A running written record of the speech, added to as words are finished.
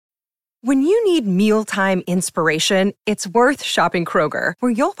When you need mealtime inspiration, it's worth shopping Kroger,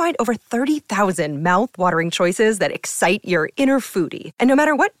 where you'll find over 30,000 mouth-watering choices that excite your inner foodie. And no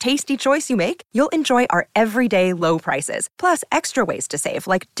matter what tasty choice you make, you'll enjoy our everyday low prices, plus extra ways to save,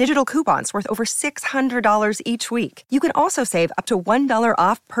 like digital coupons worth over $600 each week. You can also save up to $1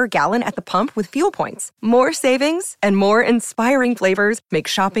 off per gallon at the pump with fuel points. More savings and more inspiring flavors make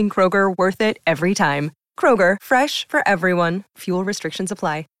shopping Kroger worth it every time. Kroger, fresh for everyone. Fuel restrictions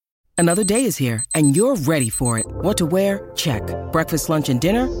apply. Another day is here, and you're ready for it. What to wear? Check. Breakfast, lunch, and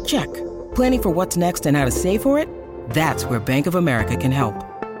dinner? Check. Planning for what's next and how to save for it? That's where Bank of America can help.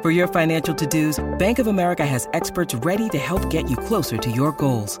 For your financial to-dos, Bank of America has experts ready to help get you closer to your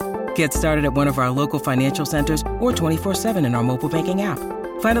goals. Get started at one of our local financial centers or 24/7 in our mobile banking app.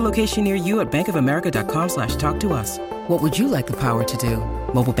 Find a location near you at bankofamerica.com/talktous. What would you like the power to do?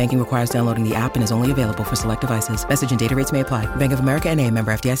 Mobile banking requires downloading the app and is only available for select devices. Message and data rates may apply. Bank of America N.A.,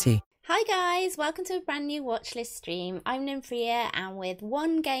 member FDIC. Hi guys, welcome to a brand new watchlist stream. I'm Nymphria, and with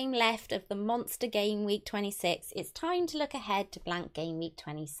one game left of the Monster Game Week 26, it's time to look ahead to Blank Game Week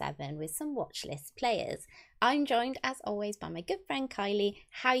 27 with some watchlist players. I'm joined as always by my good friend Kylie.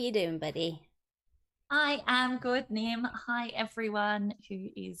 How you doing, buddy? I am good, Nim. Hi, everyone who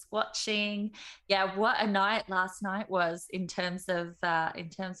is watching. Yeah, what a night last night was in terms of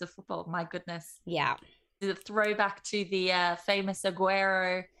football. My goodness. Yeah. The throwback to the famous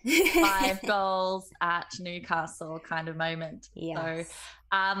Aguero 5 goals at Newcastle kind of moment. Yes.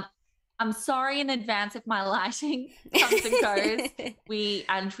 So, I'm sorry in advance if my lighting comes and goes. We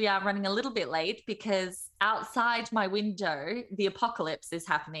are running a little bit late because outside my window, the apocalypse is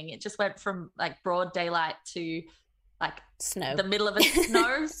happening. It just went from like broad daylight to like snow, the middle of a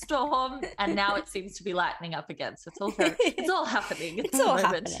snowstorm, and now it seems to be lightening up again. So it's all happening. It's all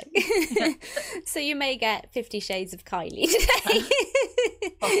happening. So you may get 50 Shades of Kylie today.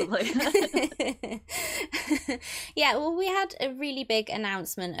 Possibly. Yeah, well, we had a really big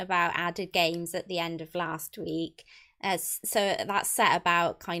announcement about added games at the end of last week. So that's set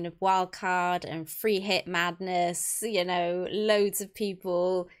about kind of wildcard and free hit madness, you know, loads of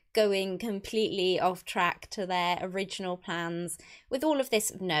people going completely off track to their original plans. With all of this,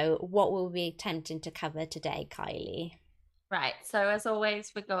 what will we be attempting to cover today, Kylie? Right. So as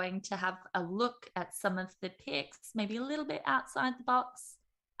always, we're going to have a look at some of the picks, maybe a little bit outside the box,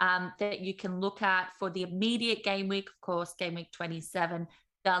 that you can look at for the immediate game week. Of course, game week 27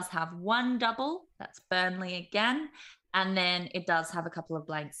 does have one double. That's Burnley again. And then it does have a couple of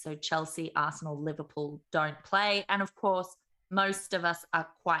blanks. So Chelsea, Arsenal, Liverpool don't play. And of course, most of us are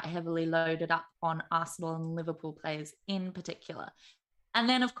quite heavily loaded up on Arsenal and Liverpool players in particular. And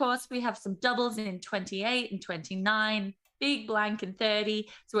then, of course, we have some doubles in 28 and 29, big blank in 30.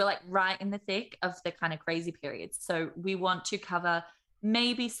 So we're like right in the thick of the kind of crazy periods. So we want to cover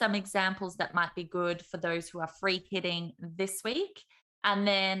maybe some examples that might be good for those who are free hitting this week. And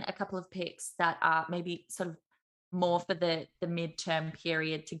then a couple of picks that are maybe sort of more for the midterm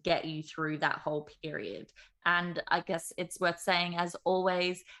period to get you through that whole period. And I guess it's worth saying, as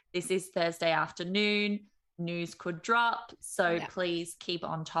always, this is Thursday afternoon. News could drop. So Please keep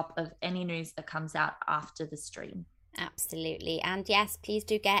on top of any news that comes out after the stream. Absolutely. And yes, please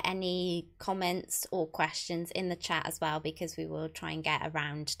do get any comments or questions in the chat as well, because we will try and get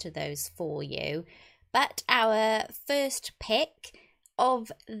around to those for you. But our first pick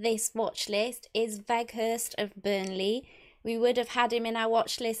of this watch list is Weghorst of Burnley. We would have had him in our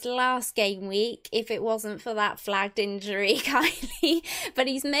watch list last game week if it wasn't for that flagged injury, Kylie. But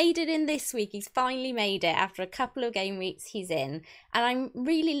he's made it in this week. He's finally made it after a couple of game weeks he's in. And I'm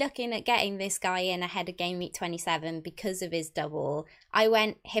really looking at getting this guy in ahead of game week 27 because of his double. I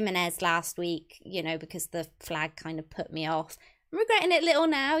went Jimenez last week, because the flag kind of put me off. I'm regretting it a little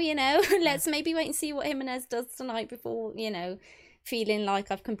now, Let's maybe wait and see what Jimenez does tonight before, feeling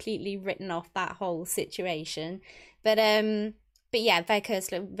like I've completely written off that whole situation. But yeah,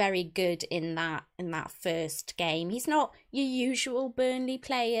 Weghorst looked very good in that first game. He's not your usual Burnley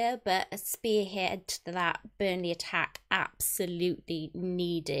player, but a spearhead to that Burnley attack absolutely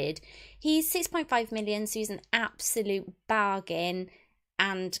needed. He's 6.5 million, so he's an absolute bargain.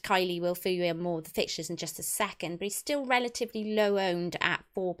 And Kylie will fill you in more of the fixtures in just a second, but he's still relatively low owned at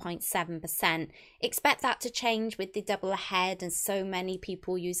 4.7%. Expect that to change with the double ahead and so many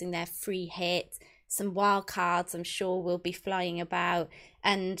people using their free hit. Some wild cards, I'm sure, will be flying about,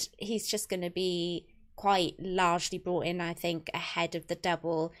 and he's just going to be quite largely brought in, I think, ahead of the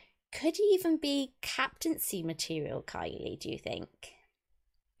double. Could he even be captaincy material, Kylie, do you think?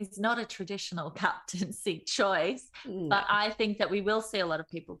 He's not a traditional captaincy choice, but I think that we will see a lot of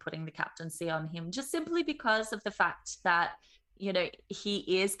people putting the captaincy on him just simply because of the fact that, he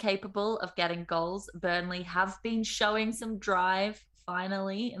is capable of getting goals. Burnley have been showing some drive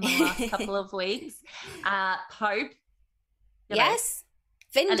finally in the last couple of weeks. Pope. Yes.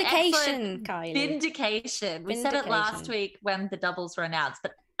 Vindication, Kylie. Vindication. We said it last week when the doubles were announced,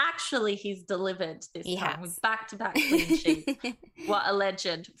 but actually he's delivered this time with back-to-back clean sheets. What a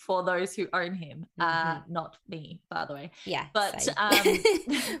legend for those who own him. Not me, by the way. Yeah, but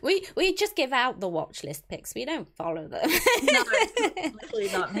we just give out the watch list picks. We don't follow them. No,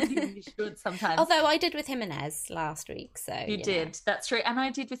 literally not. Maybe we should sometimes. Although I did with Jimenez last week, so you did. That's true, and I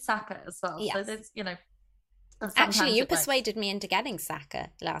did with Saka as well. Yes. So there's Actually, you persuaded me into getting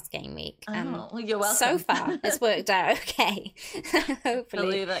Saka last game week. Well, you're welcome. So far, it's worked out okay.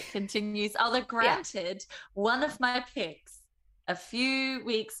 Hopefully that continues. Although granted, one of my picks a few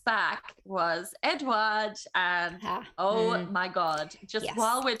weeks back was Edouard, and my God,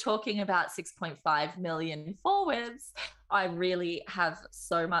 while we're talking about 6.5 million forwards, I really have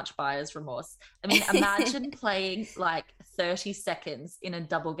so much buyer's remorse. I mean, imagine playing like 30 seconds in a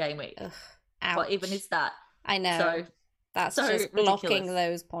double game week. What even is that? I know. So that's so just blocking ridiculous.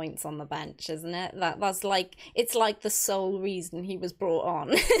 those points on the bench, isn't it? That's like, it's like the sole reason he was brought on.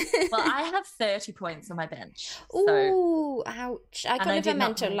 Well, I have 30 points on my bench. Ooh, ouch. I got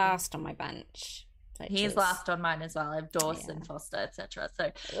Livramento not last on my bench. He's last on mine as well. I have Dawson, Foster, etc.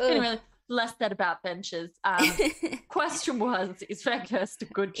 So anyway, less said about benches. Question was, is Weghorst a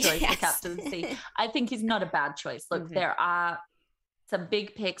good choice for captaincy? I think he's not a bad choice. Look, there are some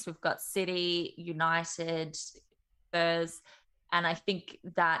big picks. We've got City, United, Spurs, and I think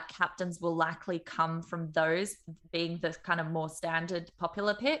that captains will likely come from those being the kind of more standard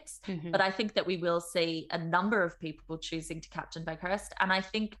popular picks. But I think that we will see a number of people choosing to captain Weghorst, and I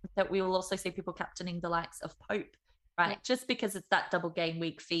think that we will also see people captaining the likes of Pope, right? Just because it's that double game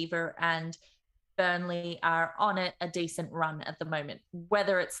week fever, and Burnley are on a decent run at the moment.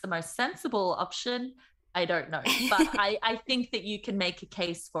 Whether it's the most sensible option, I don't know, but I think that you can make a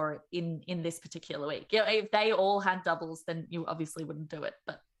case for it in this particular week. If they all had doubles, then you obviously wouldn't do it.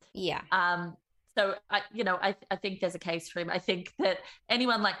 But so I think there's a case for him. I think that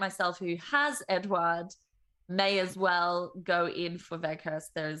anyone like myself who has Edouard may as well go in for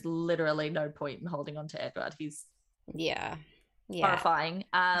Weghorst. There is literally no point in holding on to Edouard. He's horrifying.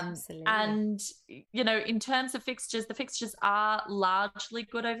 And in terms of fixtures, the fixtures are largely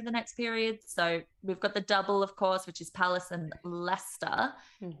good over the next period. So we've got the double, of course, which is Palace and Leicester,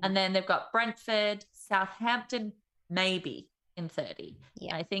 and then they've got Brentford, Southampton, maybe in 30.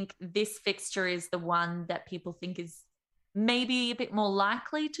 I think this fixture is the one that people think is maybe a bit more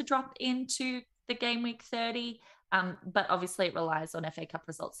likely to drop into the game week 30, but obviously it relies on FA Cup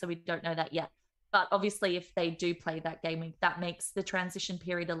results, so we don't know that yet. But obviously, if they do play that game week, that makes the transition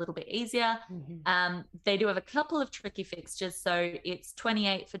period a little bit easier. They do have a couple of tricky fixtures. So it's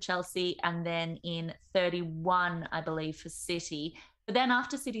 28 for Chelsea and then in 31, I believe, for City. But then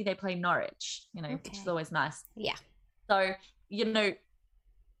after City, they play Norwich, which is always nice. Yeah. So,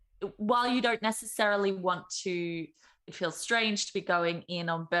 while you don't necessarily want to, it feels strange to be going in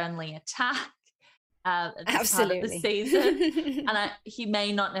on Burnley attack. Absolutely. Part of the season, and he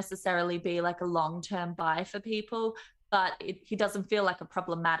may not necessarily be like a long-term buy for people, but he doesn't feel like a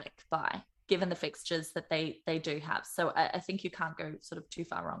problematic buy given the fixtures that they do have. So I think you can't go sort of too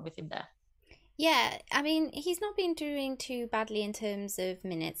far wrong with him there. Yeah, I mean, he's not been doing too badly in terms of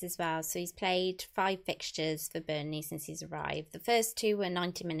minutes as well. So he's played 5 fixtures for Burnley since he's arrived. The first 2 were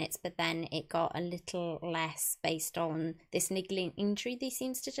 90 minutes, but then it got a little less based on this niggling injury that he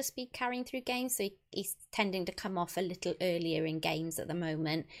seems to just be carrying through games. So he's tending to come off a little earlier in games at the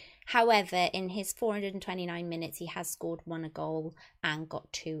moment. However, in his 429 minutes, he has scored 1 goal and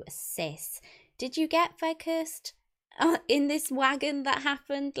got 2 assists. Did you get Weghorst in this wagon that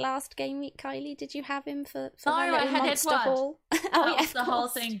happened last game week, Kylie? Did you have him for that little monster haul? The whole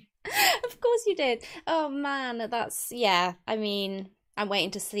thing. Of course you did. Oh man, I mean, I'm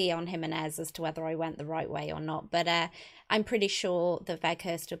waiting to see on Jimenez as to whether I went the right way or not, but I'm pretty sure that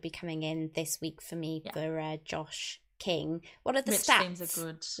Weghorst will be coming in this week for me for Josh King. What are the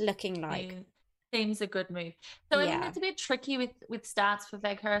stats looking like? Seems a good move. So I mean, it's a bit tricky with stats for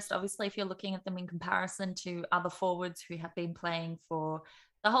Weghorst. Obviously, if you're looking at them in comparison to other forwards who have been playing for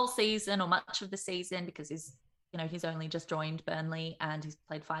the whole season or much of the season, because he's only just joined Burnley and he's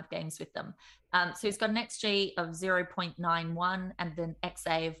played 5 games with them. So he's got an XG of 0.91 and then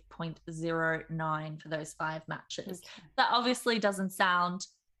XA of 0.09 for those 5 matches. That obviously doesn't sound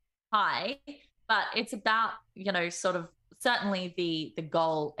high, but it's about, sort of certainly the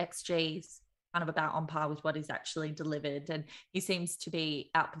goal XGs kind of about on par with what he's actually delivered, and he seems to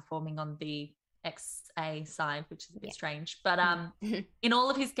be outperforming on the XA side, which is a bit strange. But in all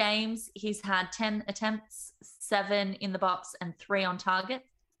of his games, he's had 10 attempts, 7 in the box and 3 on target.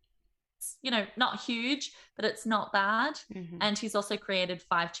 You know, not huge, but it's not bad. And he's also created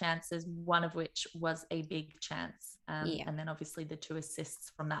 5 chances, one of which was a big chance. And then obviously the 2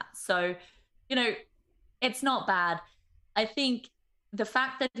 assists from that. So, you know, it's not bad. I think the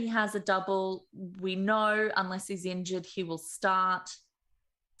fact that he has a double, we know unless he's injured, he will start.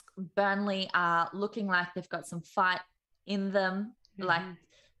 Burnley are looking like they've got some fight in them,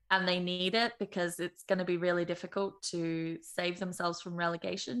 and they need it because it's going to be really difficult to save themselves from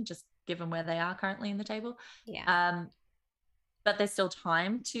relegation, just given where they are currently in the table. But there's still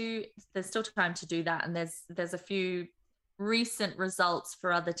time to do that, and there's a few recent results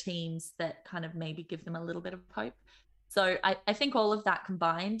for other teams that kind of maybe give them a little bit of hope. So I think all of that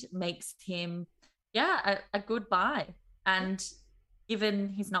combined makes him a good buy. And given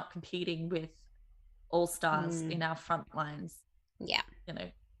he's not competing with all-stars in our front lines, you know,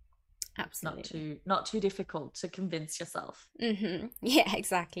 absolutely not too difficult to convince yourself. Yeah,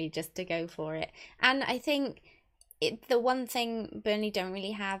 exactly, just to go for it. And I think the one thing Burnley don't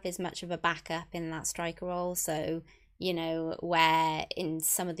really have is much of a backup in that striker role. So, you know, where in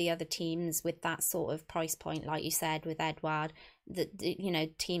some of the other teams with that sort of price point, like you said, with Edouard, you know,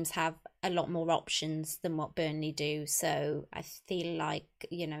 teams have a lot more options than what Burnley do. So I feel like,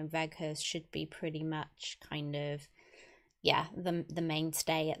 you know, Weghorst should be pretty much kind of, the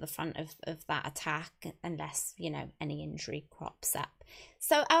mainstay at the front of that attack, unless, you know, any injury crops up.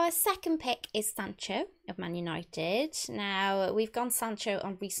 So our second pick is Sancho of Man United. Now, we've gone Sancho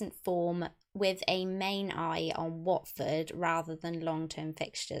on recent form with a main eye on Watford rather than long-term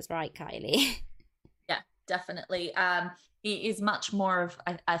fixtures, right, Kylie? Yeah, definitely. He is much more of,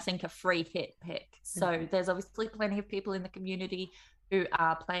 I think, a free hit pick. So there's obviously plenty of people in the community who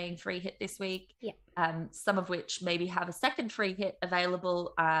are playing free hit this week. Some of which maybe have a second free hit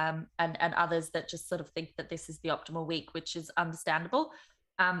available, and others that just sort of think that this is the optimal week, which is understandable.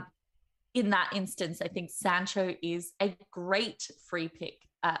 In that instance, I think Sancho is a great free hit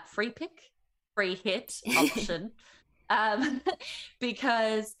option.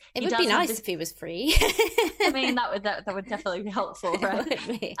 Because it would be nice if he was free. I mean, that would definitely be helpful, right? It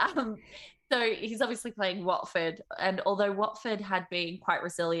would be. So he's obviously playing Watford, and although Watford had been quite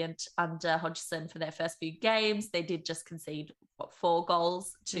resilient under Hodgson for their first few games, they did just concede 4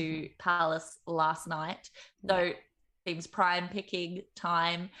 goals to Palace last night. So seems prime picking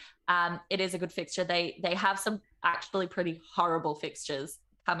time. It is a good fixture. They have some actually pretty horrible fixtures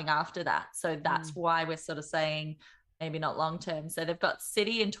coming after that, so that's why we're sort of saying maybe not long term. So they've got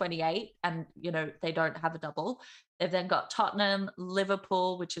City in 28, and you know they don't have a double. They've then got Tottenham,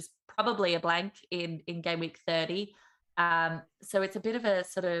 Liverpool, which is probably a blank in game week 30. So it's a bit of a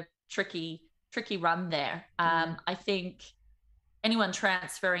sort of tricky run there. I think anyone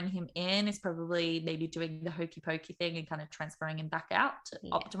transferring him in is probably maybe doing the hokey pokey thing and kind of transferring him back out to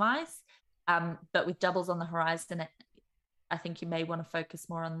optimize. But with doubles on the horizon, I think you may want to focus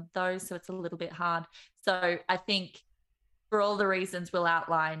more on those. So it's a little bit hard. So I think for all the reasons we'll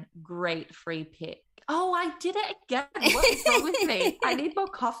outline, great free pick. Oh, I did it again. What is wrong with me? I need more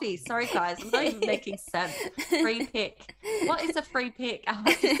coffee. Sorry, guys. I'm not even making sense. Free pick. What is a free pick?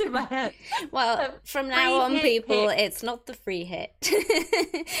 It's in my head. Well, from now on, people, it's not the free hit.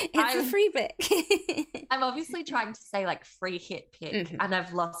 It's a free pick. I'm obviously trying to say like free hit pick, and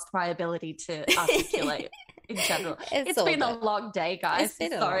I've lost my ability to articulate in general. It's been a long day, guys.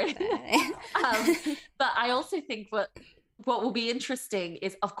 Sorry. But I also think what will be interesting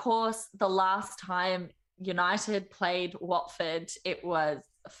is, of course, the last time United played Watford, it was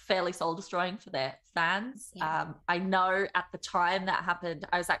fairly soul-destroying for their fans. I know at the time that happened,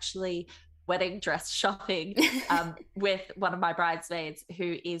 I was actually wedding dress shopping with one of my bridesmaids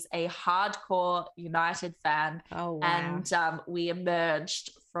who is a hardcore United fan. Oh, wow. And we emerged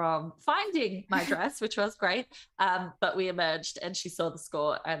from finding my dress, which was great. But we emerged and she saw the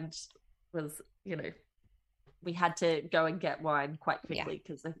score and was, you know, we had to go and get wine quite quickly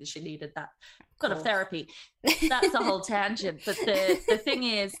because I think she needed that sort of therapy. That's a whole tangent. But the thing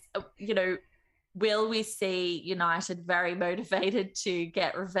is, you know, will we see United very motivated to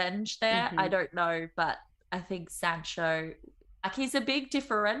get revenge there? I don't know, but I think Sancho, like, he's a big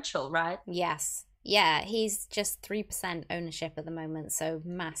differential, right? Yes. Yeah, he's just 3% ownership at the moment, so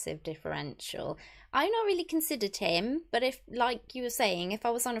massive differential. I've not really considered him, but if, like you were saying, if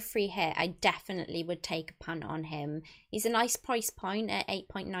I was on a free hit, I definitely would take a punt on him. He's a nice price point at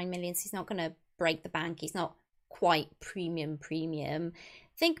 8.9 million, so he's not going to break the bank. He's not quite premium.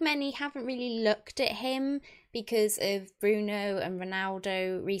 I think many haven't really looked at him because of Bruno and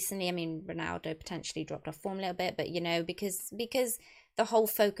Ronaldo recently. I mean, Ronaldo potentially dropped off form a little bit, but because the whole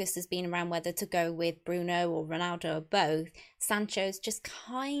focus has been around whether to go with Bruno or Ronaldo or both, Sancho's just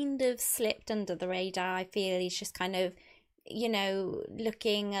kind of slipped under the radar. I feel he's just kind of,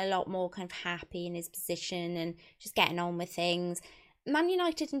 looking a lot more kind of happy in his position and just getting on with things. Man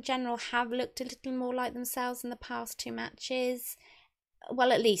United in general have looked a little more like themselves in the past 2 matches.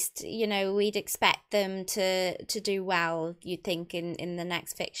 Well, at least, we'd expect them to do well, you'd think, in the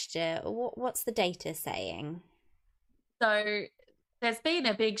next fixture. What's the data saying? So there's been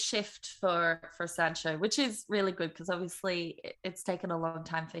a big shift for Sancho, which is really good because obviously it's taken a long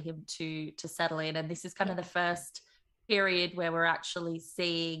time for him to settle in. And this is kind of the first period where we're actually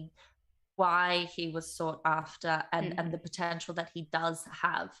seeing why he was sought after and the potential that he does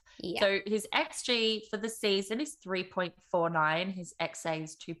have. Yeah. So his XG for the season is 3.49. His XA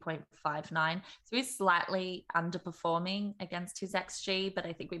is 2.59. So he's slightly underperforming against his XG, but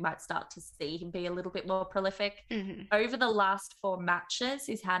I think we might start to see him be a little bit more prolific. Over the last 4 matches,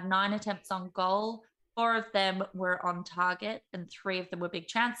 he's had 9 attempts on goal. 4 of them were on target and 3 of them were big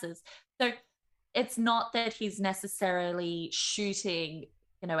chances. So it's not that he's necessarily shooting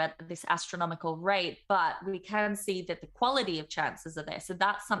at this astronomical rate, but we can see that the quality of chances are there. So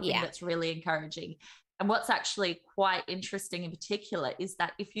that's something that's really encouraging. And what's actually quite interesting in particular is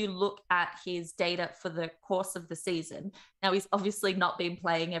that if you look at his data for the course of the season, now he's obviously not been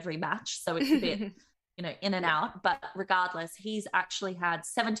playing every match, so it's a bit, in and out, but regardless, he's actually had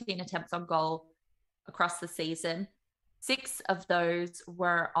 17 attempts on goal across the season. 6 of those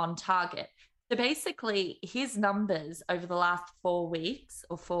were on target. So basically, his numbers over the last 4 weeks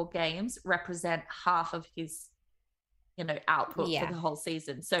or 4 games represent half of his, output for the whole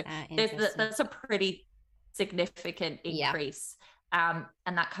season. So that's a pretty significant increase. And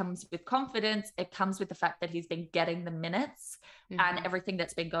that comes with confidence. It comes with the fact that he's been getting the minutes and everything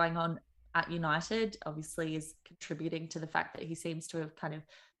that's been going on at United obviously is contributing to the fact that he seems to have kind of,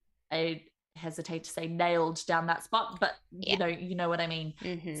 I hesitate to say nailed down that spot, but you know what I mean.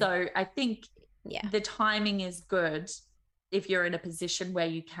 So I think the timing is good if you're in a position where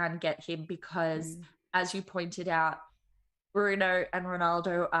you can get him because as you pointed out, Bruno and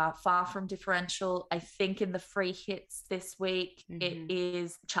Ronaldo are far from differential. I think in the free hits this week, it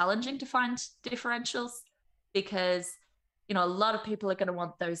is challenging to find differentials because a lot of people are going to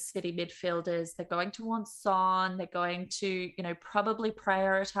want those City midfielders. They're going to want Son. They're going to, probably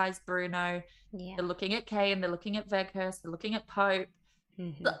prioritize Bruno. Yeah. They're looking at Kane. They're looking at Weghorst. They're looking at Pope.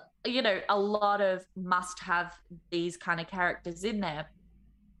 A lot of must-have these kind of characters in there.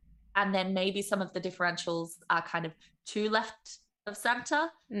 And then maybe some of the differentials are kind of too left of center.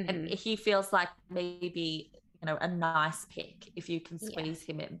 And he feels like maybe a nice pick if you can squeeze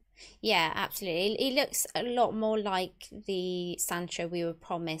him in. Yeah, absolutely. He looks a lot more like the Sancho we were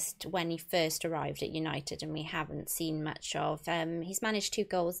promised when he first arrived at United and we haven't seen much of. He's managed 2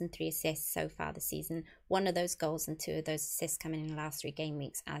 goals and 3 assists so far this season. 1 of those goals and 2 of those assists coming in the last 3 game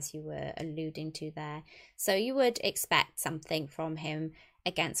weeks, as you were alluding to there. So you would expect something from him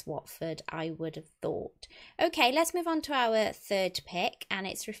against Watford, I would have thought. Okay, let's move on to our 3rd pick, and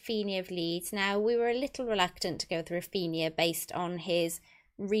it's Raphinha of Leeds. Now, we were a little reluctant to go with Raphinha based on his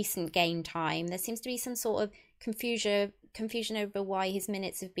recent game time. There seems to be some sort of confusion over why his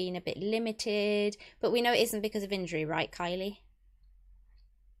minutes have been a bit limited, but we know it isn't because of injury, right, Kylie?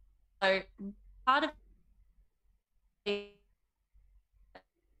 So, part of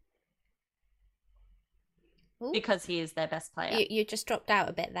because he is their best player. You just dropped out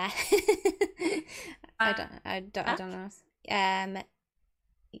a bit there. I don't know.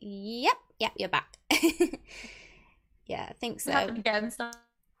 Yep, you're back. Yeah, I think so. Happened again. So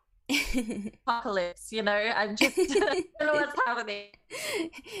apocalypse, I'm just I don't know what's happening.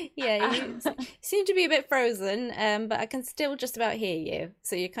 Yeah, you seem to be a bit frozen, but I can still just about hear you.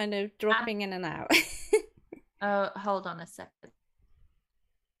 So you're kind of dropping in and out. Oh, hold on a second.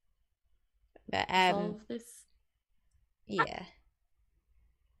 But solve this. Yeah.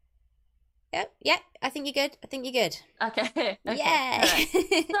 Yep. I think you're good. Okay. Yeah.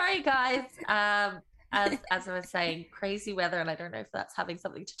 Right. Sorry, guys. As I was saying, crazy weather, and I don't know if that's having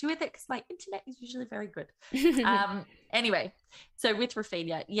something to do with it because my internet is usually very good. Anyway, so with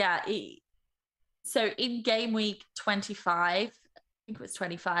Raphinha, so in game week 25, I think it was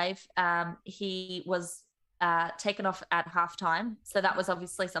 25, he was taken off at halftime. So that was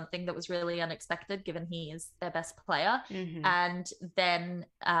obviously something that was really unexpected given he is their best player. And then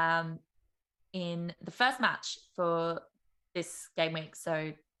in the first match for this game week,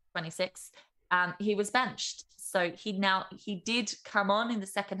 so 26, he was benched. So he did come on in the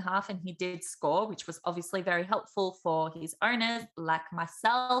second half and he did score, which was obviously very helpful for his owners, like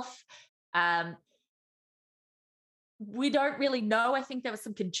myself. We don't really know. I think there was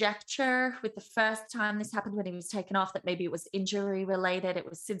some conjecture with the first time this happened when he was taken off that maybe it was injury related. It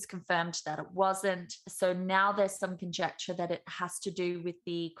was since confirmed that it wasn't. So now there's some conjecture that it has to do with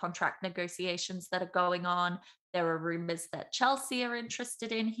the contract negotiations that are going on. There are rumors that Chelsea are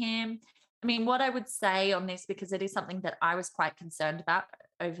interested in him. I mean, what I would say on this, because it is something that I was quite concerned about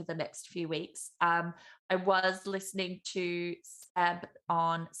over the next few weeks, I was listening to Seb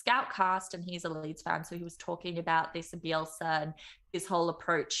on Scoutcast, and he's a Leeds fan, so he was talking about this and Bielsa and his whole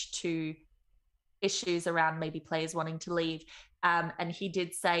approach to issues around maybe players wanting to leave. And he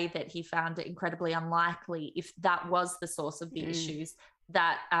did say that he found it incredibly unlikely, if that was the source of the issues,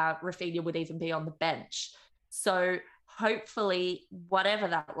 that Raphinha would even be on the bench. So hopefully whatever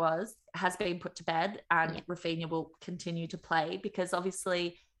that was has been put to bed and Raphinha will continue to play, because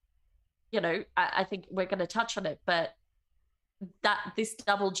obviously, you know, I think we're going to touch on it, but that this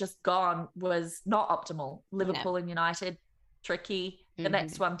double just gone was not optimal. Liverpool and United, tricky. The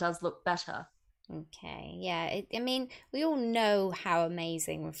next one does look better. Okay, yeah. I mean, we all know how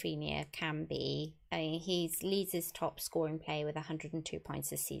amazing Raphinha can be. I mean, he's Leeds' top scoring player with 102 points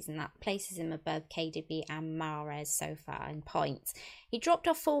this season. That places him above KDB and Mahrez so far in points. He dropped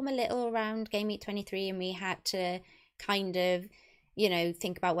off form a little around game week 23, and we had to kind of, you know,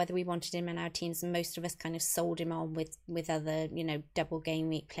 think about whether we wanted him in our teams, and most of us kind of sold him on with other, you know, double game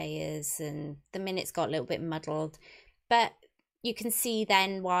week players, and the minutes got a little bit muddled. But you can see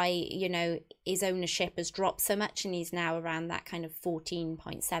then why, you know, his ownership has dropped so much, and he's now around that kind of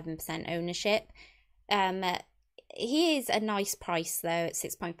 14.7% ownership. He is a nice price though at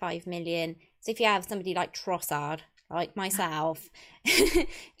 6.5 million. So if you have somebody like Trossard, like myself,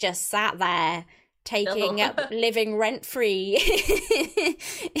 just sat there taking up, living rent free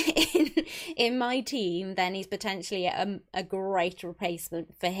in my team, then he's potentially a great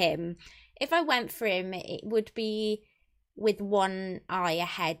replacement for him. If I went for him, it would be with one eye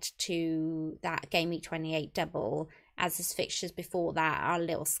ahead to that game week 28 double, as his fixtures before that are a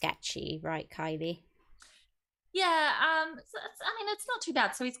little sketchy, right, Kylie? Yeah, so I mean, it's not too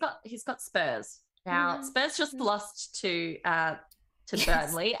bad. So he's got Spurs now. Spurs just lost to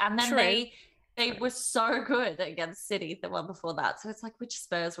Burnley, and then they were so good against City the one before that. So it's like, which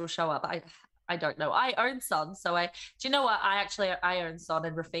Spurs will show up? I don't know. I own Son, so do you know what? I own Son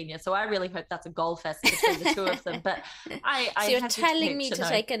and Raphinha, so I really hope that's a goal fest between the two of them. But so you're telling me to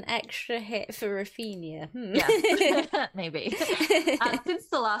take an extra hit for Raphinha? Yeah, maybe. Since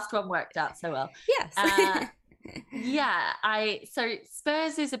the last one worked out so well. Yes. So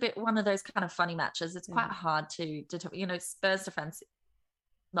Spurs is a bit one of those kind of funny matches. It's quite hard to you know, Spurs defense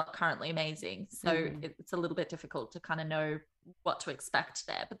not currently amazing, so it's a little bit difficult to kind of know what to expect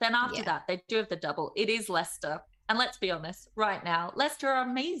there. But then after that, they do have the double. It is Leicester, and let's be honest, right now Leicester are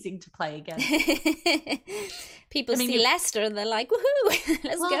amazing to play against. People see Leicester and they're like, woohoo,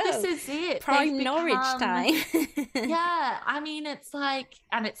 let's go. This is it. Prime Norwich time. Yeah, I mean, it's like,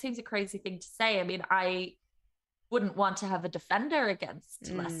 and it seems a crazy thing to say. I mean, I wouldn't want to have a defender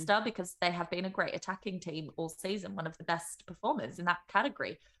against Leicester, because they have been a great attacking team all season, one of the best performers in that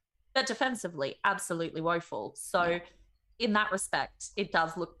category. But defensively, absolutely woeful. So in that respect, it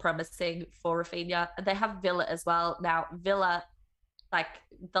does look promising for Raphinha. They have Villa as well. Now, Villa, like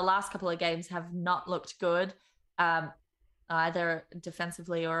the last couple of games, have not looked good, either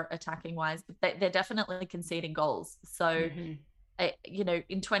defensively or attacking wise, but they're definitely conceding goals. So you know,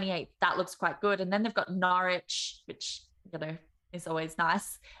 in 28, that looks quite good. And then they've got Norwich, which, you know, is always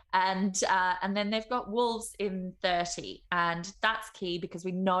nice. And then they've got Wolves in 30. And that's key, because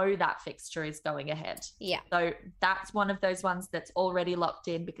we know that fixture is going ahead. Yeah. So that's one of those ones that's already locked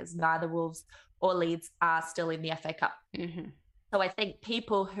in, because neither Wolves or Leeds are still in the FA Cup. So I think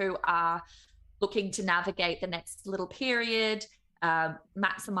people who are looking to navigate the next little period,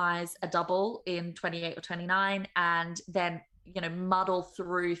 maximize a double in 28 or 29, and then, you know, muddle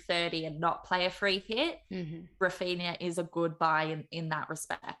through 30 and not play a free hit. Raphinha is a good buy in that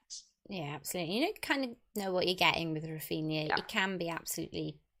respect. Yeah, absolutely. You kind of know what you're getting with Raphinha. It can be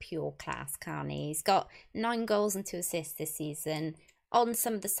absolutely pure class, can't he? He's got 9 goals and 2 assists this season on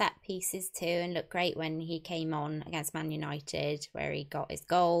some of the set pieces too, and looked great when he came on against Man United, where he got his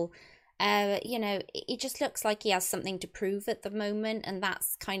goal. You know, it just looks like he has something to prove at the moment, and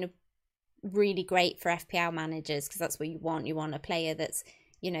that's kind of really great for FPL managers, because that's what you want. You want a player that's,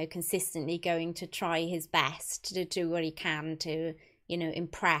 you know, consistently going to try his best to do what he can to, you know,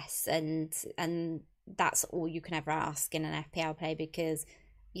 impress, and that's all you can ever ask in an FPL play, because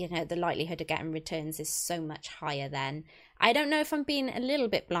the likelihood of getting returns is so much higher then. I don't know if I'm being a little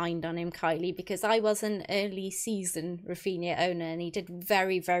bit blind on him, Kylie, because I was an early season Rafinha owner and he did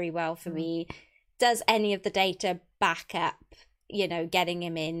very, very well for me. Does any of the data back up, getting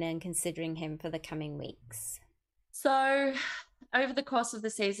him in and considering him for the coming weeks? So over the course of the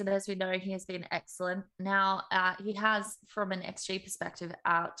season, as we know, he has been excellent. Now, he has, from an XG perspective,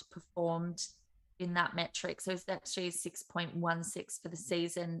 outperformed in that metric. So his XG is 6.16 for the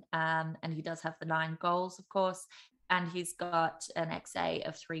season, and he does have the 9 goals, of course, and he's got an XA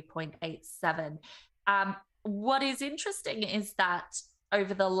of 3.87. What is interesting is that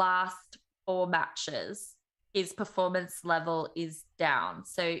over the last 4 matches, his performance level is down.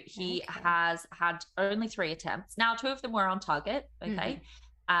 So he has had only 3 attempts. Now, 2 of them were on target, okay?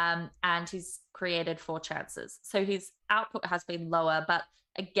 And he's created 4 chances. So his output has been lower, but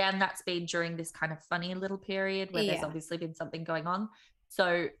again, that's been during this kind of funny little period where there's obviously been something going on.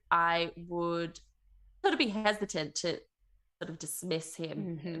 So I would sort of be hesitant to sort of dismiss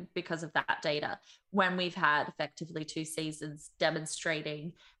him because of that data when we've had effectively 2 seasons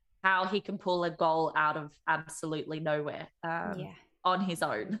demonstrating how he can pull a goal out of absolutely nowhere on his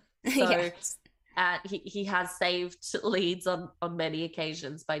own. So he has saved leads on many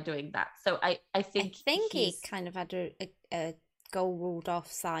occasions by doing that. So I think he kind of had a goal ruled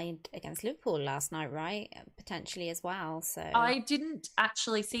offside against Liverpool last night, right? Potentially as well. So I didn't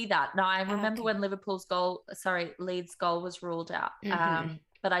actually see that. No, I remember when Leeds' goal was ruled out.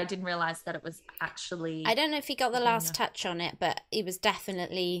 But I didn't realize that it was actually. I don't know if he got the last touch on it, but he was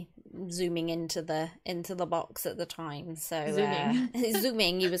definitely zooming into the box at the time. So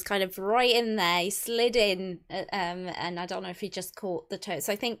zooming, he was kind of right in there. He slid in, and I don't know if he just caught the toe.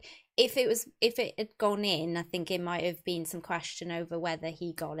 So I think if it had gone in, I think it might have been some question over whether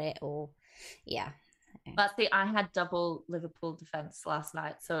he got it or, But see, I had double Liverpool defense last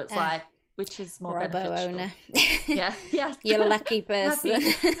night, so it's like. Which is more Robbo beneficial. Owner. Yeah. You're a lucky person.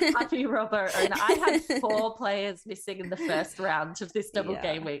 happy Robbo owner. I had 4 players missing in the first round of this double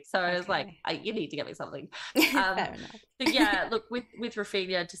game week. So I was like, you need to get me something. Fair enough. So look, with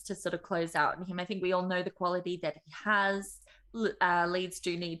Rafinha, just to sort of close out on him, I think we all know the quality that he has. Leeds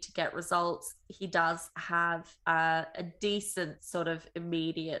do need to get results. He does have a decent sort of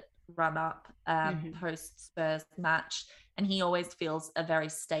immediate run up post Spurs match. And he always feels a very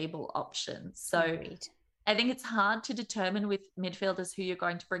stable option. So Agreed. I think it's hard to determine with midfielders who you're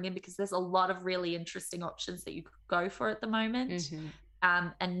going to bring in because there's a lot of really interesting options that you could go for at the moment.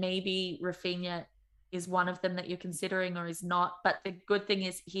 And maybe Rafinha is one of them that you're considering or is not. But the good thing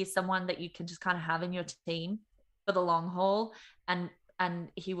is he's someone that you can just kind of have in your team for the long haul. And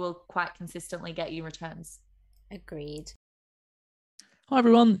he will quite consistently get you returns. Agreed. Hi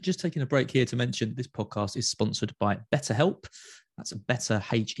everyone, just taking a break here to mention this podcast is sponsored by BetterHelp. That's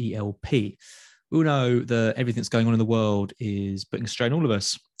BetterHelp. We all know that everything that's going on in the world is putting a strain on all of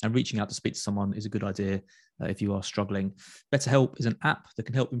us, and reaching out to speak to someone is a good idea if you are struggling. BetterHelp is an app that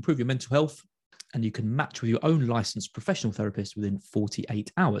can help improve your mental health, and you can match with your own licensed professional therapist within 48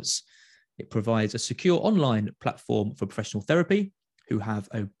 hours. It provides a secure online platform for professional therapy who have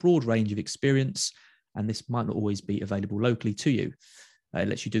a broad range of experience, and this might not always be available locally to you. It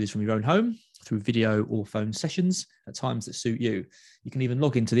lets you do this from your own home through video or phone sessions at times that suit you. You can even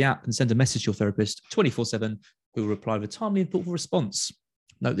log into the app and send a message to your therapist 24/7, who will reply with a timely and thoughtful response.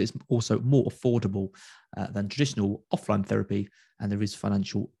 Note that it's also more affordable than traditional offline therapy, and there is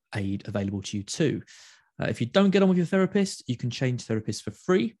financial aid available to you too. If you don't get on with your therapist, you can change therapists for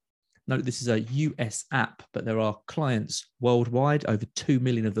free. Note this is a US app, but there are clients worldwide, over 2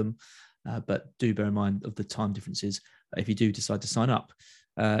 million of them. But do bear in mind of the time differences if you do decide to sign up.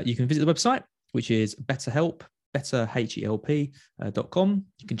 You can visit the website, which is BetterHelp, betterhelp.com.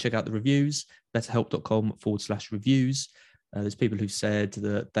 You can check out the reviews, betterhelp.com/reviews. There's people who've said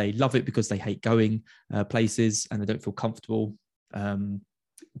that they love it because they hate going places and they don't feel comfortable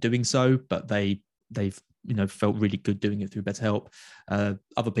doing so, but they've felt really good doing it through BetterHelp.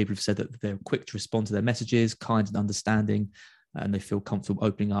 Other people have said that they're quick to respond to their messages, kind and understanding, and they feel comfortable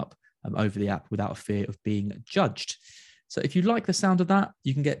opening up over the app without a fear of being judged. So if you like the sound of that,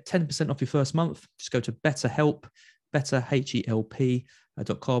 you can get 10% off your first month. Just go to BetterHelp,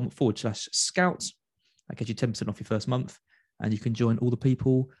 betterhelp.com/scout. That gets you 10% off your first month, and you can join all the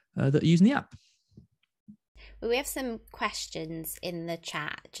people that are using the app. Well, we have some questions in the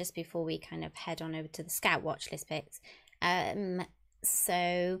chat just before we kind of head on over to the Scout watch list picks.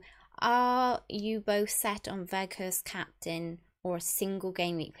 So are you both set on Weghorst captain or a single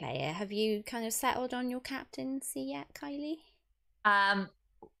game week player? Have you kind of settled on your captaincy yet, Kylie?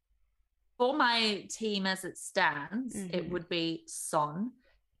 For my team as it stands, it would be Son.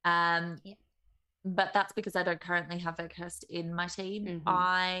 Yeah. But that's because I don't currently have Veghurst in my team. Mhm.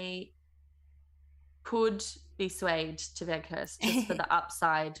 I could be swayed to Veghurst just for the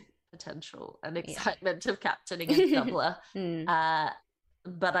upside potential and excitement of captaining a doubler.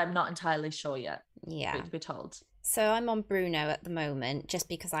 But I'm not entirely sure yet, truth be told. So I'm on Bruno at the moment just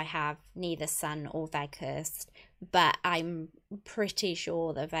because I have neither Sun or Veghurst, but I'm pretty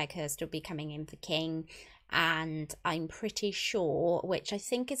sure that Veghurst will be coming in for King. And I'm pretty sure, which I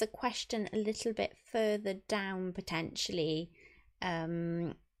think is a question a little bit further down potentially,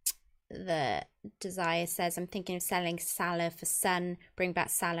 the Desire says, I'm thinking of selling Salah for Sun, bring back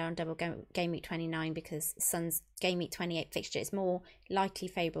Salah on double game week 29 because Sun's game week 28 fixture is more likely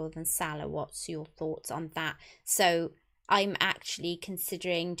favourable than Salah. What's your thoughts on that? So I'm actually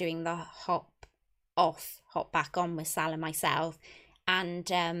considering doing the hop off, hop back on with Salah myself.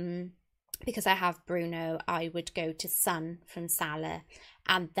 And because I have Bruno, I would go to Sun from Salah.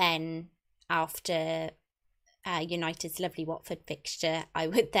 And then after United's lovely Watford fixture, I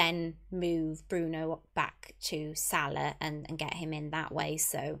would then move Bruno back to Salah and get him in that way.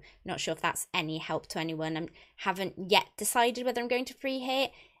 So not sure if that's any help to anyone. I haven't yet decided whether I'm going to free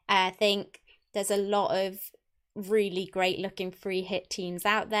hit. I think there's a lot of really great looking free hit teams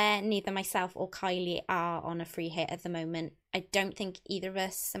out there. Neither myself or Kylie are on a free hit at the moment. I don't think either of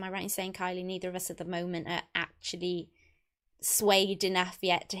us, am I right in saying, Kylie, neither of us at the moment are actually swayed enough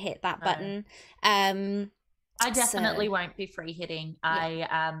yet to hit that button. I definitely won't be free hitting. Yeah.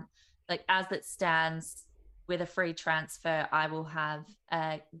 I like, as it stands with a free transfer, I will have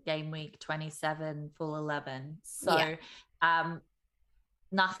game week 27 full 11. So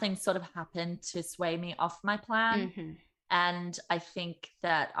nothing sort of happened to sway me off my plan. And I think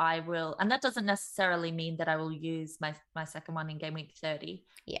that I will, and that doesn't necessarily mean that I will use my second one in game week 30.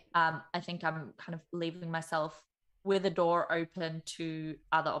 I think I'm kind of leaving myself with a door open to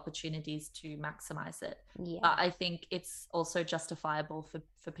other opportunities to maximize it. But I think it's also justifiable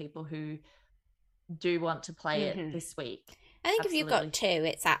for people who do want to play it this week. I think if you've got two,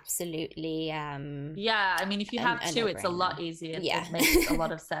 it's absolutely I mean, if you have two, it's a lot easier. It makes a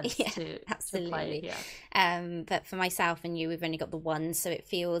lot of sense to play it. But for myself and you, we've only got the one, so it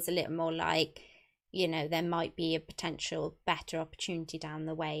feels a little more like, you know, there might be a potential better opportunity down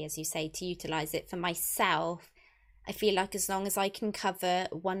the way, as you say, to utilize it. For myself, I feel like as long as I can cover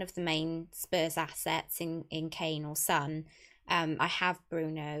one of the main Spurs assets in Kane or Son, I have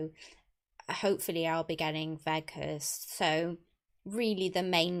Bruno. Hopefully I'll be getting Veghurst. So really the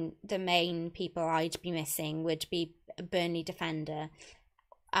main people I'd be missing would be a Burnley defender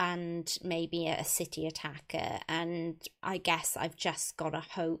and maybe a City attacker. And I guess I've just got to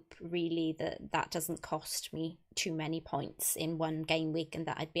hope really that doesn't cost me too many points in one game week and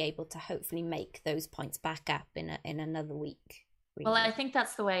that I'd be able to hopefully make those points back up in another week. Really. Well, I think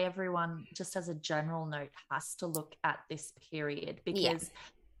that's the way everyone, just as a general note, has to look at this period, because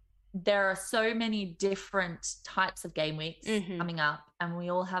there are so many different types of game weeks coming up, and we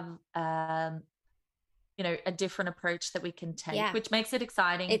all have a different approach that we can take, which makes it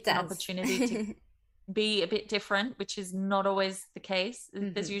exciting. It's an opportunity to be a bit different, which is not always the case.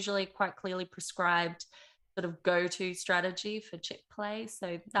 There's usually quite clearly prescribed sort of go-to strategy for chip play,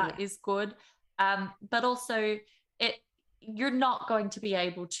 so that is good. But also you're not going to be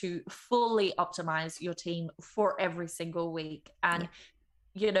able to fully optimize your team for every single week, and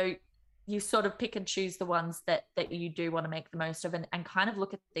you sort of pick and choose the ones that you do want to make the most of, and kind of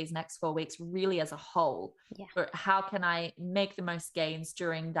look at these next 4 weeks really as a whole. How can I make the most gains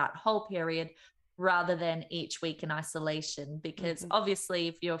during that whole period rather than each week in isolation? Because obviously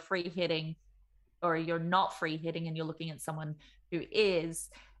if you're free hitting or you're not free hitting and you're looking at someone who is,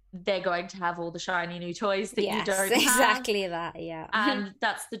 they're going to have all the shiny new toys that you don't have. Exactly that, and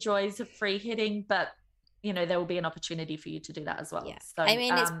that's the joys of free hitting. But there will be an opportunity for you to do that as well. So I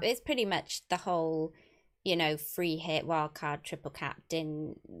mean, it's pretty much the whole, free hit, wildcard, triple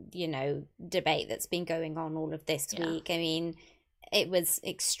captain, debate that's been going on all of this week. I mean, it was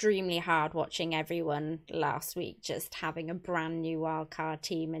extremely hard watching everyone last week just having a brand new wildcard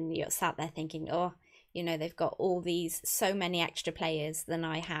team, and you're sat there thinking, they've got so many extra players than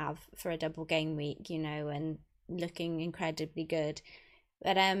I have for a double game week, and looking incredibly good.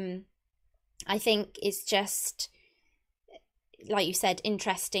 But I think it's just, like you said,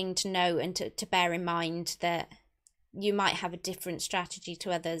 interesting to know and to bear in mind that you might have a different strategy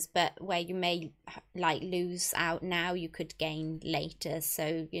to others, but where you may lose out now, you could gain later.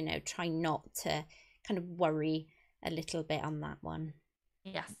 So, try not to kind of worry a little bit on that one.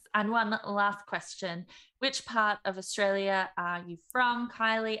 Yes. And one last question which part of Australia are you from,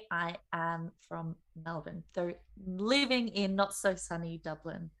 Kylie? I am from Melbourne, though living in not so sunny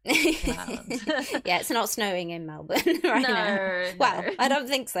Dublin, Ireland. Yeah, it's not snowing in Melbourne right now. No. Well, I don't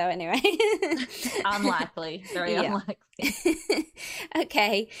think so anyway. Unlikely, very unlikely.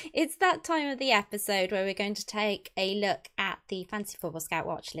 Okay, it's that time of the episode where we're going to take a look at the Fantasy Football Scout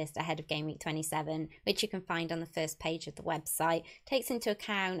watch list ahead of Game Week 27, which you can find on the first page of the website. Takes into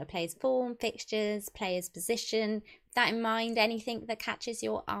account a player's form, fixtures, player's position. With that in mind, anything that catches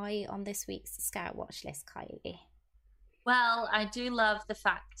your eye on this week's Scout watch list, Kylie? Well, I do love the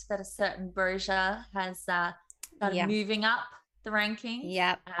fact that a certain Berger has started moving up the rankings.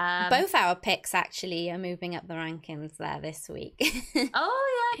 Yep. Both our picks actually are moving up the rankings there this week.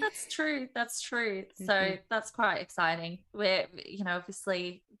 Oh, yeah, that's true. That's true. So that's quite exciting. We're,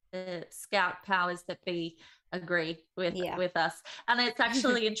 obviously the scout powers that be agree with us. And it's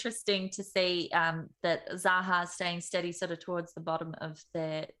actually interesting to see that Zaha staying steady sort of towards the bottom of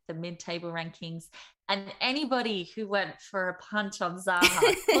the mid-table rankings. And anybody who went for a punt on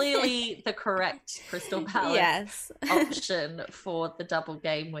Zaha, clearly the correct Crystal Palace option for the double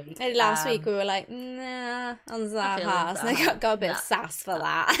game week. And last week we were like, nah, on Zaha. So I got a bit of sass for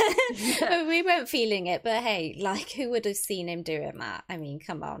that. We weren't feeling it, but hey, like, who would have seen him doing that? I mean,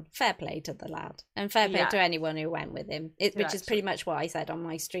 come on. Fair play to the lad. And fair play to anyone who went with him, which is pretty much what I said on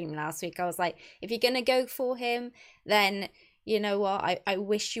my stream last week. I was like, if you're going to go for him, then... you know what, I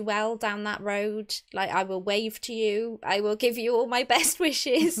wish you well down that road. Like, I will wave to you. I will give you all my best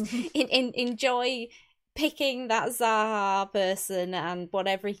wishes. Enjoy picking that Zaha person and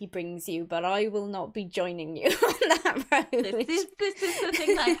whatever he brings you, but I will not be joining you on that road. This is the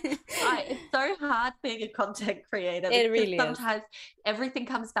thing, like, it's so hard being a content creator. It really is. Sometimes everything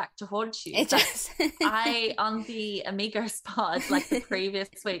comes back to haunt you. It does. I, on the Amigos pod, like the previous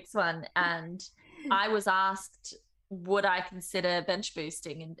week's one, and I was asked, would I consider bench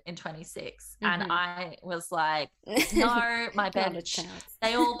boosting in 26? And I was like, no, my bench,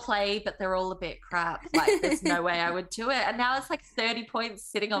 they all play, but they're all a bit crap. Like, there's no way I would do it. And now it's like 30 points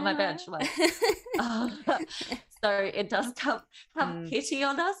sitting on my bench. Like, so it does have pity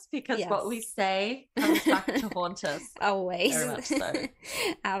on us, because what we say comes back to haunt us. Always. Very much so.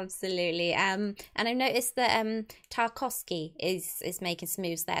 Absolutely. And I've noticed that Tarkowski is making some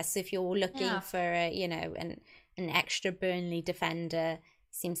moves there. So if you're looking for an extra Burnley defender,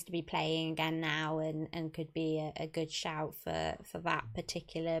 seems to be playing again now and could be a good shout for that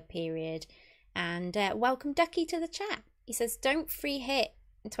particular period. And welcome Ducky to the chat. He says, don't free hit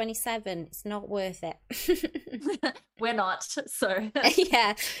in 27, it's not worth it. We're not, so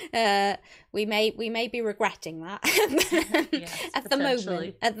we may be regretting that. Yes, at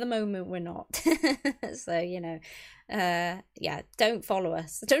the moment we're not. So don't follow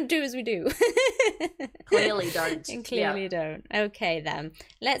us, don't do as we do. Clearly don't. And clearly don't. Okay, then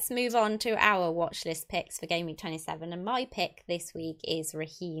let's move on to our watch list picks for Game Week 27, and my pick this week is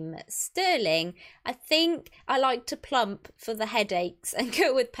Raheem Sterling. I think I like to plump for the headaches and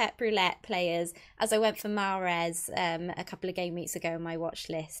go with Pep Roulette players, as I went for Mahrez a couple of game weeks ago in my watch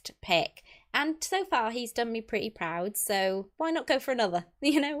list pick. And so far, he's done me pretty proud. So why not go for another?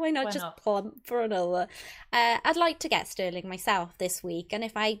 Why not plump for another? I'd like to get Sterling myself this week. And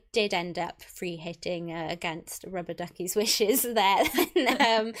if I did end up free hitting against Rubber Ducky's wishes there,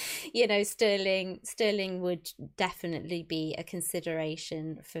 then, Sterling would definitely be a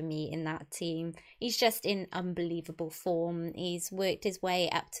consideration for me in that team. He's just in unbelievable form. He's worked his way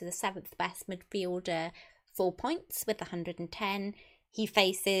up to the 7th best midfielder, 4 points with 110. He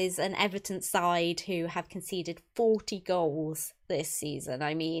faces an Everton side who have conceded 40 goals this season.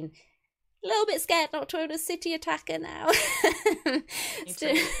 I mean, a little bit scared not to own a City attacker now.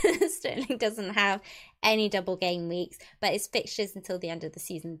 Sterling doesn't have any double game weeks, but his fixtures until the end of the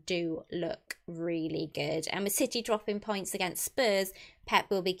season do look really good. And with City dropping points against Spurs, Pep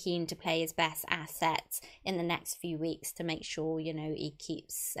will be keen to play his best assets in the next few weeks to make sure, he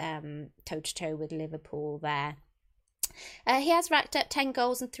keeps toe-to-toe with Liverpool there. He has racked up 10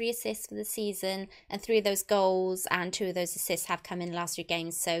 goals and 3 assists for the season, and 3 of those goals and 2 of those assists have come in the last 3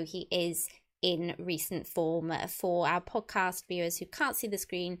 games, so he is in recent form. For our podcast viewers who can't see the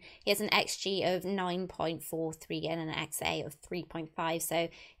screen, he has an XG of 9.43 and an XA of 3.5, so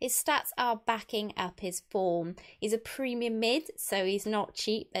his stats are backing up his form. He's a premium mid, so he's not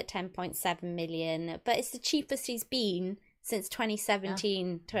cheap at 10.7 million, but it's the cheapest he's been since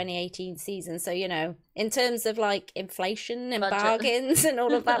 2017-2018 season, so in terms of like inflation and Budget. bargains and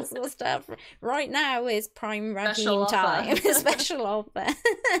all of that sort of stuff, right now is prime Raheem time. Special offer.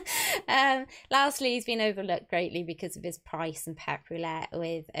 Lastly, he's been overlooked greatly because of his price and pep roulette,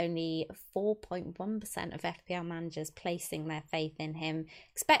 with only 4.1% of FPL managers placing their faith in him.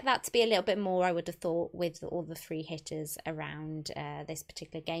 Expect that to be a little bit more, I would have thought, with all the free hitters around this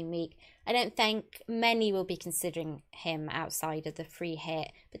particular game week. I don't think many will be considering him outside of the free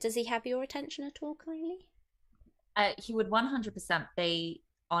hit, but does he have your attention at all, Kylie? He would 100% be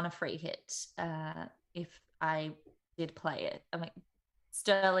on a free hit if I did play it. I mean,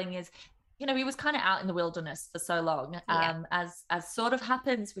 Sterling is, he was kind of out in the wilderness for so long, as sort of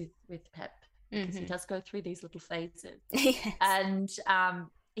happens with Pep, because he does go through these little phases. Yes. And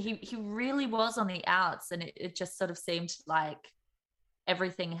he really was on the outs, and it just sort of seemed like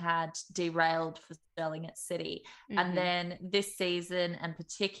everything had derailed for Sterling at City. And then this season, and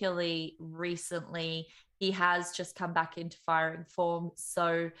particularly recently, he has just come back into firing form.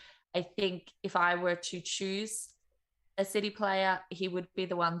 So I think if I were to choose a City player, he would be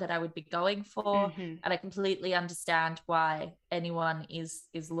the one that I would be going for. And I completely understand why anyone is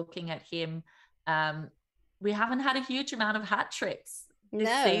looking at him. We haven't had a huge amount of hat tricks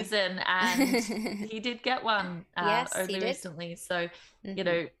this season, and he did get one only recently. So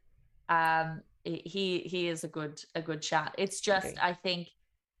he is a good shout. It's just, I think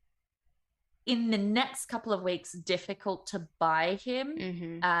in the next couple of weeks, difficult to buy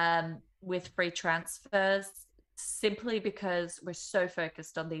him with free transfers, simply because we're so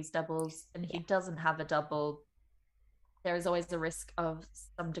focused on these doubles, and he doesn't have a double. There is always a risk of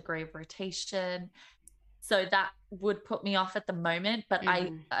some degree of rotation. So that would put me off at the moment. But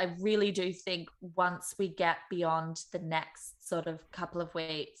I really do think once we get beyond the next sort of couple of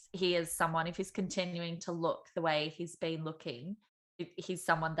weeks, he is someone, if he's continuing to look the way he's been looking, he's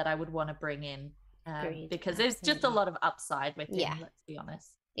someone that I would want to bring in because there's just a lot of upside with him, let's be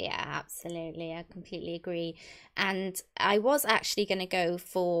honest. Yeah, absolutely. I completely agree. And I was actually going to go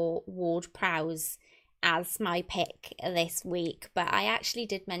for Ward-Prowse as my pick this week, but I actually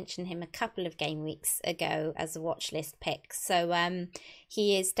did mention him a couple of game weeks ago as a watch list pick. So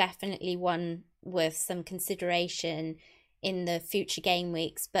he is definitely one worth some consideration in the future game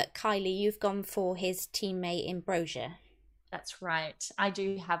weeks. But Kylie, you've gone for his teammate in Brozier. That's right. I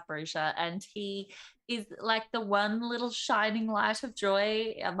do have Brozier, and he is like the one little shining light of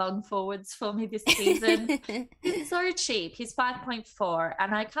joy among forwards for me this season. He's so cheap. He's 5.4,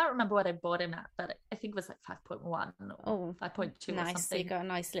 and I can't remember what I bought him at, but I think it was like 5.1 or 5.2 nice. or something. So you got a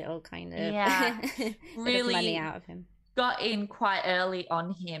nice little kind of really money out of him. Got in quite early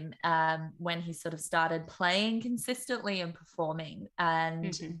on him when he sort of started playing consistently and performing,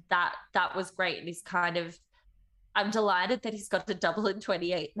 and that was great. And he's kind of, I'm delighted that he's got a double in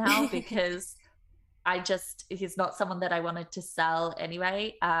 28 now, because he's not someone that I wanted to sell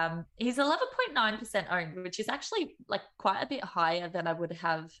anyway. He's 11.9% owned, which is actually like quite a bit higher than I would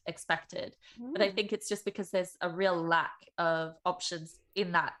have expected. But I think it's just because there's a real lack of options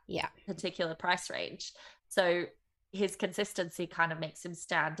in that particular price range. So his consistency kind of makes him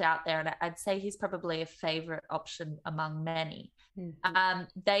stand out there. And I'd say he's probably a favorite option among many.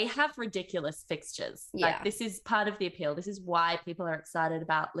 They have ridiculous fixtures. Like, this is part of the appeal. This is why people are excited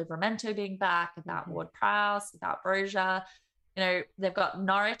about Livramento being back, about Ward-Prowse, about Brozier. They've got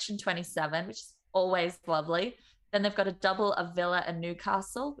Norwich in 27, which is always lovely. Then they've got a double of Villa and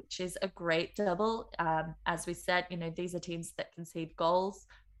Newcastle, which is a great double. As we said, these are teams that concede goals.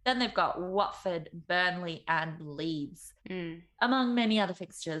 Then they've got Watford, Burnley, and Leeds, among many other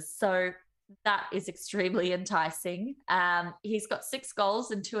fixtures. So that is extremely enticing. He's got 6 goals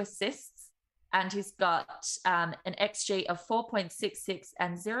and 2 assists, and he's got an XG of 4.66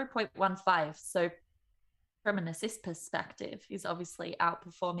 and 0.15. So from an assist perspective, he's obviously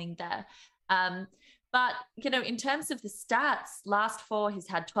outperforming there. But, in terms of the stats, last 4, he's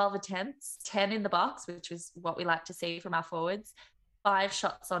had 12 attempts, 10 in the box, which is what we like to see from our forwards, 5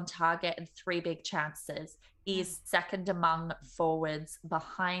 shots on target, and 3 big chances. He is second among forwards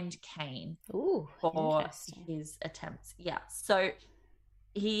behind Kane for his attempts. Yeah. So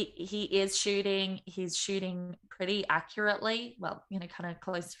he is shooting. He's shooting pretty accurately. Well, kind of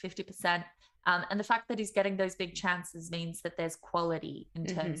close to 50%. And the fact that he's getting those big chances means that there's quality in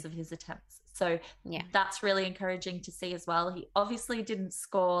terms of his attempts. So that's really encouraging to see as well. He obviously didn't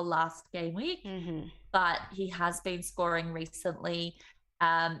score last game week, but he has been scoring recently.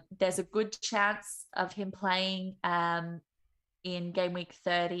 There's a good chance of him playing in game week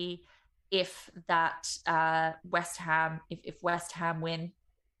 30 if West Ham win.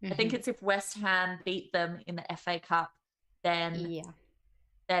 I think it's if West Ham beat them in the FA Cup, then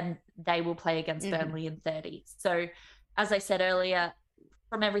then they will play against Burnley in 30. So as I said earlier,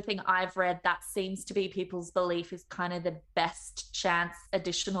 from everything I've read, that seems to be people's belief is kind of the best chance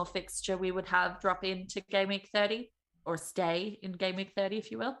additional fixture we would have drop into game week 30 or stay in game week 30,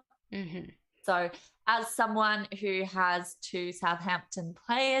 if you will. So as someone who has 2 Southampton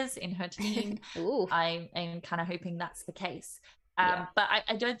players in her team, I am kind of hoping that's the case. But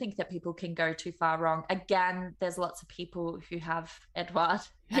I don't think that people can go too far wrong. Again, there's lots of people who have Edouard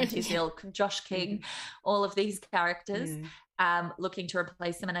and his ilk, Josh King, all of these characters looking to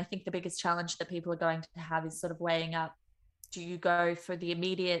replace them. And I think the biggest challenge that people are going to have is sort of weighing up, do you go for the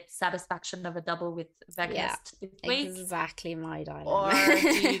immediate satisfaction of a double with Weghorst this week? Exactly my dilemma. Or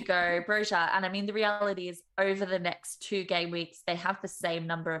do you go Broja? And I mean, the reality is over the next 2 game weeks, they have the same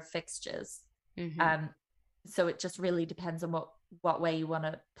number of fixtures. So it just really depends on what way you want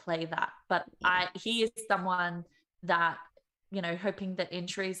to play that. But he is someone that, you know, hoping that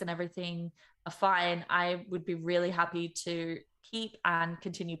injuries and everything are fine, I would be really happy to keep and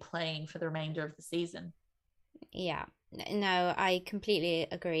continue playing for the remainder of the season. Yeah, no, I completely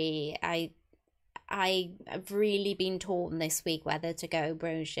agree. I've really been torn this week whether to go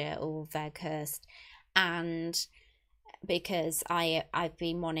Broja or Weghorst, and because I've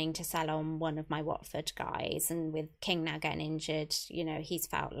been wanting to sell on one of my Watford guys, and with King now getting injured, you know, he's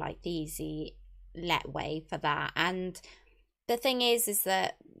felt like the easy let way for that. And the thing is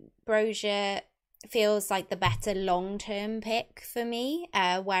that Broja feels like the better long-term pick for me,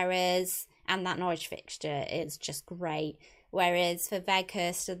 whereas, and that Norwich fixture is just great. Whereas for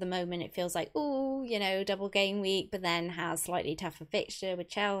Weghorst at the moment, it feels like, oh, you know, double game week, but then has slightly tougher fixture with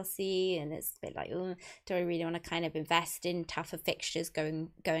Chelsea. And it's a bit like, oh, do I really want to kind of invest in tougher fixtures going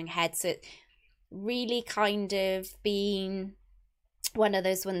ahead? So it's really kind of been one of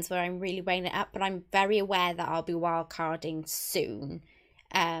those ones where I'm really weighing it up, but I'm very aware that I'll be wildcarding soon,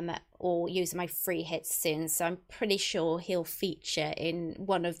 or using my free hits soon. So I'm pretty sure he'll feature in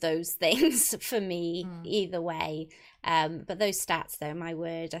one of those things for me either way. But those stats, though, my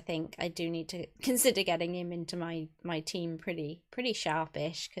word, I think I do need to consider getting him into my team pretty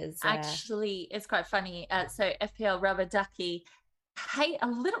sharpish, because actually it's quite funny. So FPL Rubber Ducky hate a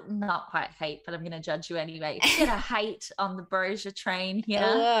little, not quite hate, but I'm going to judge you anyway. Get a hate on the Broja train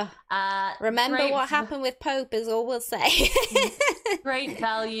here. Remember what happened with Pope is all we'll say. Great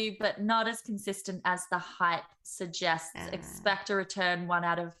value, but not as consistent as the hype suggests. Expect a return 1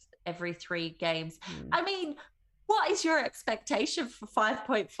 out of every 3 games. I mean, what is your expectation for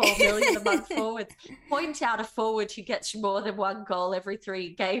 5.4 million a month forwards? Point out a forward who gets you more than 1 goal every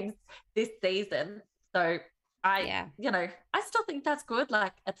 3 games this season. So I still think that's good,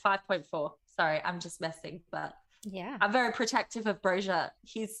 like at 5.4. Sorry, I'm just messing, but yeah, I'm very protective of Broja.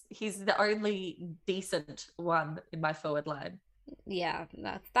 He's the only decent one in my forward line. Yeah,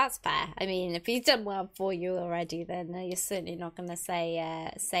 that's fair. I mean, if he's done well for you already, then you're certainly not going to say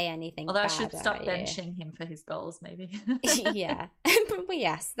anything. Although bad, I should stop benching him for his goals, maybe. Yeah, but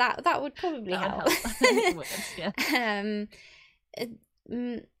yes, that would probably help.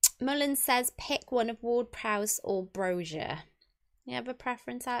 Mullen says pick one of Ward-Prowse or Broja. You have a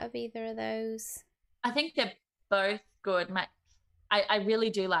preference out of either of those? I think they're both good. I really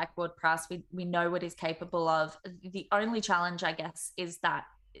do like Ward-Prowse. We know what he's capable of. The only challenge, I guess, is that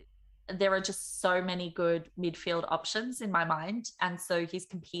there are just so many good midfield options in my mind. And so he's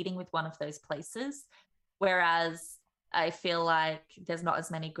competing with one of those places. Whereas I feel like there's not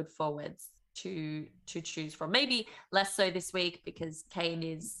as many good forwards to choose from. Maybe less so this week because Kane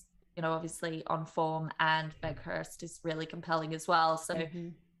is, you know, obviously on form, and Weghorst is really compelling as well. So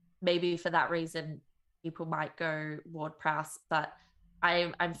maybe for that reason, people might go Ward-Prowse, but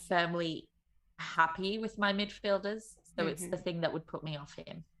I'm firmly happy with my midfielders. So it's the thing that would put me off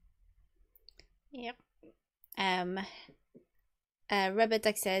him. Yep. Rubber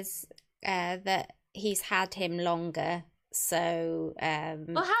Duck says that he's had him longer. So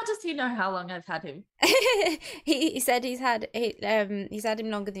well, how does he know how long I've had him? he said he's had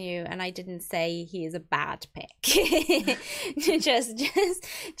him longer than you, and I didn't say he is a bad pick. just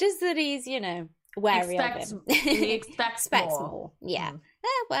that he's, you know, wary of him. He expects more. Yeah.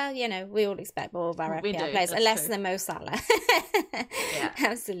 Well, you know, we all expect more of our FPL players, unless they're Mo Salah. Yeah.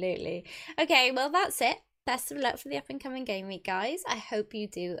 Absolutely. Okay, well, that's it. Best of luck for the up-and-coming game week, guys. I hope you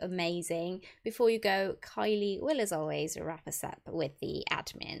do amazing. Before you go, Kylie will, as always, wrap us up with the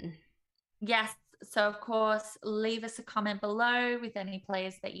admin. Yes. So, of course, leave us a comment below with any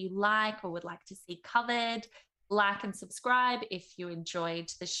players that you like or would like to see covered. Like and subscribe if you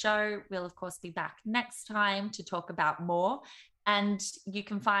enjoyed the show. We'll, of course, be back next time to talk about more. And you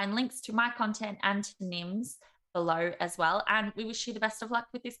can find links to my content and to Nim's below as well. And we wish you the best of luck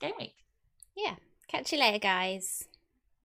with this game week. Yeah. Catch you later, guys.